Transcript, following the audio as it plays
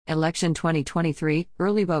Election 2023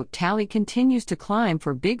 early vote tally continues to climb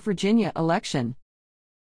for big Virginia election.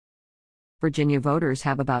 Virginia voters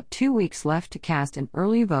have about 2 weeks left to cast an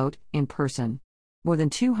early vote in person. More than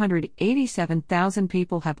 287,000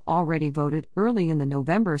 people have already voted early in the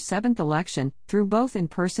November 7th election through both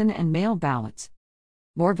in-person and mail ballots.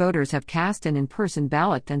 More voters have cast an in-person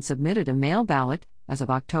ballot than submitted a mail ballot as of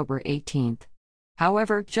October 18th.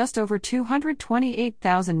 However, just over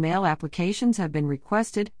 228,000 mail applications have been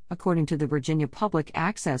requested, according to the Virginia Public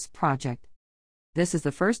Access Project. This is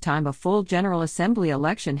the first time a full General Assembly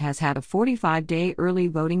election has had a 45-day early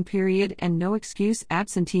voting period and no excuse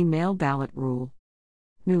absentee mail ballot rule.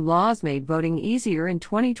 New laws made voting easier in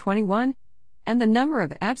 2021, and the number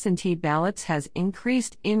of absentee ballots has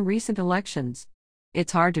increased in recent elections.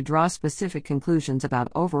 It's hard to draw specific conclusions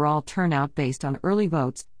about overall turnout based on early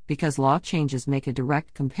votes, because law changes make a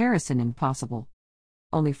direct comparison impossible.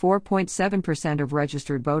 Only 4.7% of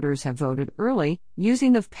registered voters have voted early,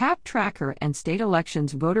 using the PAP tracker and state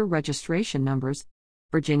elections voter registration numbers.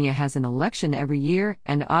 Virginia has an election every year,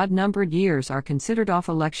 and odd-numbered years are considered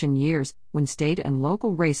off-election years when state and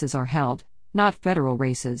local races are held, not federal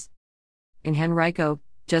races. In Henrico,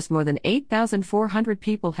 just more than 8,400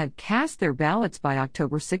 people had cast their ballots by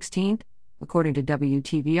October 16, according to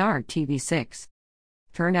WTVR TV6.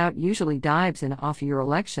 Turnout usually dives in off-year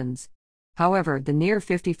elections. However, the near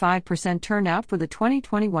 55% turnout for the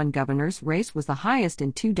 2021 governor's race was the highest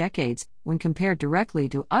in 2 decades, when compared directly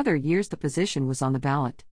to other years the position was on the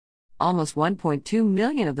ballot. Almost 1.2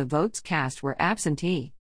 million of the votes cast were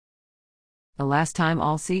absentee. The last time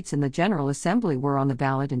all seats in the General Assembly were on the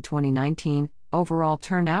ballot in 2019, overall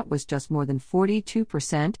turnout was just more than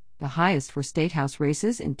 42%, the highest for statehouse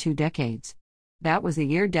races in 2 decades. That was the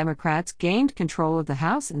year Democrats gained control of the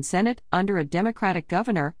House and Senate under a Democratic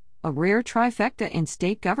governor, a rare trifecta in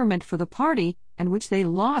state government for the party, and which they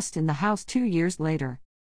lost in the House 2 years later.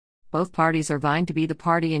 Both parties are vying to be the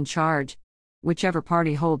party in charge. Whichever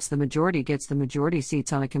party holds the majority gets the majority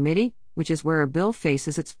seats on a committee, which is where a bill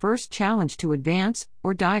faces its first challenge to advance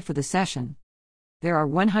or die for the session. There are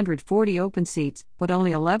 140 open seats, but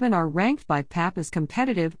only 11 are ranked by PAP as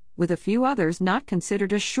competitive, with a few others not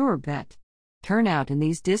considered a sure bet. Turnout in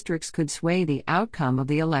these districts could sway the outcome of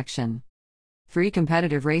the election. 3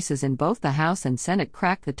 competitive races in both the House and Senate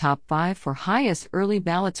cracked the top 5 for highest early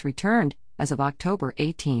ballots returned, as of October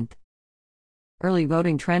 18. Early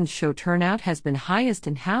voting trends show turnout has been highest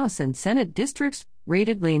in House and Senate districts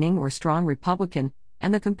rated leaning or strong Republican,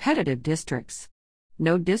 and the competitive districts.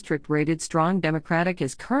 No district rated strong Democratic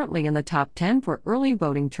is currently in the top 10 for early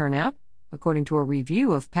voting turnout, according to a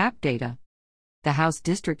review of PAP data. The House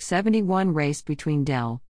District 71 race between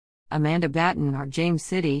Del. Amanda Batten of James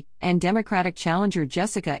City and Democratic challenger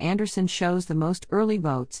Jessica Anderson shows the most early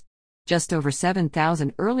votes. Just over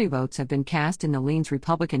 7,000 early votes have been cast in the leans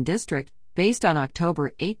Republican district, based on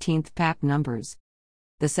October 18 PAP numbers.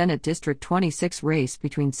 The Senate District 26 race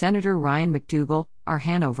between Senator Ryan McDougal, R.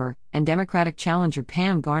 Hanover, and Democratic challenger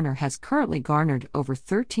Pam Garner has currently garnered over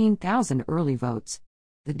 13,000 early votes.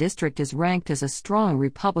 The district is ranked as a strong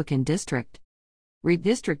Republican district.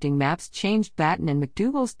 Redistricting maps changed Batten and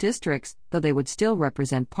McDougal's districts, though they would still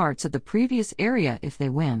represent parts of the previous area if they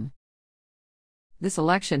win. This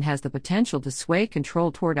election has the potential to sway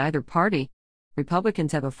control toward either party.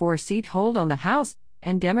 Republicans have a 4-seat hold on the House,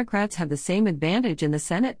 and Democrats have the same advantage in the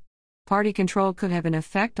Senate. Party control could have an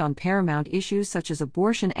effect on paramount issues such as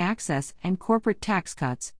abortion access and corporate tax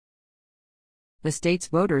cuts. The state's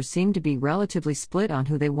voters seem to be relatively split on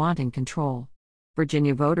who they want in control.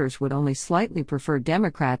 Virginia voters would only slightly prefer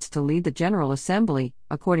Democrats to lead the General Assembly,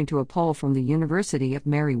 according to a poll from the University of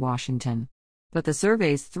Mary Washington. But the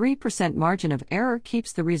survey's 3% margin of error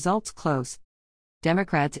keeps the results close.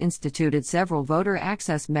 Democrats instituted several voter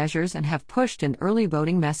access measures and have pushed an early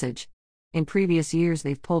voting message. In previous years,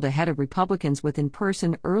 they've pulled ahead of Republicans with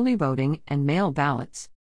in-person early voting and mail ballots.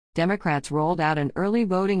 Democrats rolled out an early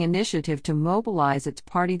voting initiative to mobilize its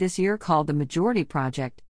party this year called the Majority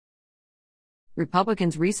Project.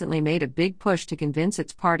 Republicans recently made a big push to convince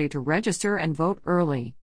its party to register and vote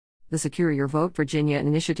early. The Secure Your Vote Virginia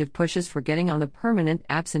initiative pushes for getting on the permanent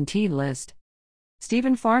absentee list.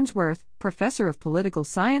 Stephen Farnsworth, professor of political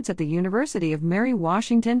science at the University of Mary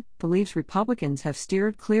Washington, believes Republicans have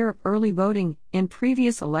steered clear of early voting in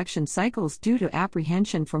previous election cycles due to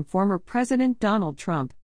apprehension from former President Donald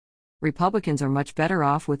Trump. Republicans are much better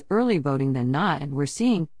off with early voting than not, and we're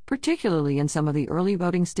seeing, particularly in some of the early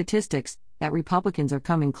voting statistics, that Republicans are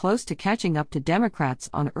coming close to catching up to Democrats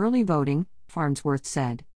on early voting, Farnsworth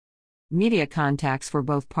said. Media contacts for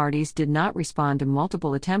both parties did not respond to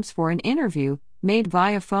multiple attempts for an interview, made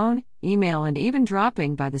via phone, email, and even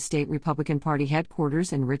dropping by the state Republican Party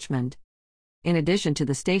headquarters in Richmond. In addition to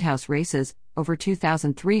the statehouse races, over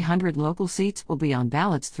 2,300 local seats will be on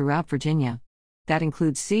ballots throughout Virginia. That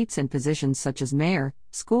includes seats and positions such as mayor,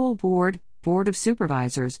 school board, board of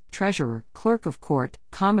supervisors, treasurer, clerk of court,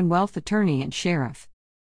 commonwealth attorney, and sheriff.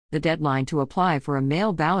 The deadline to apply for a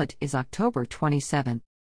mail ballot is October 27.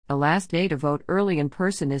 The last day to vote early in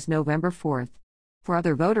person is November 4. For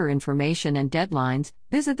other voter information and deadlines,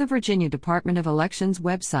 visit the Virginia Department of Elections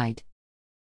website.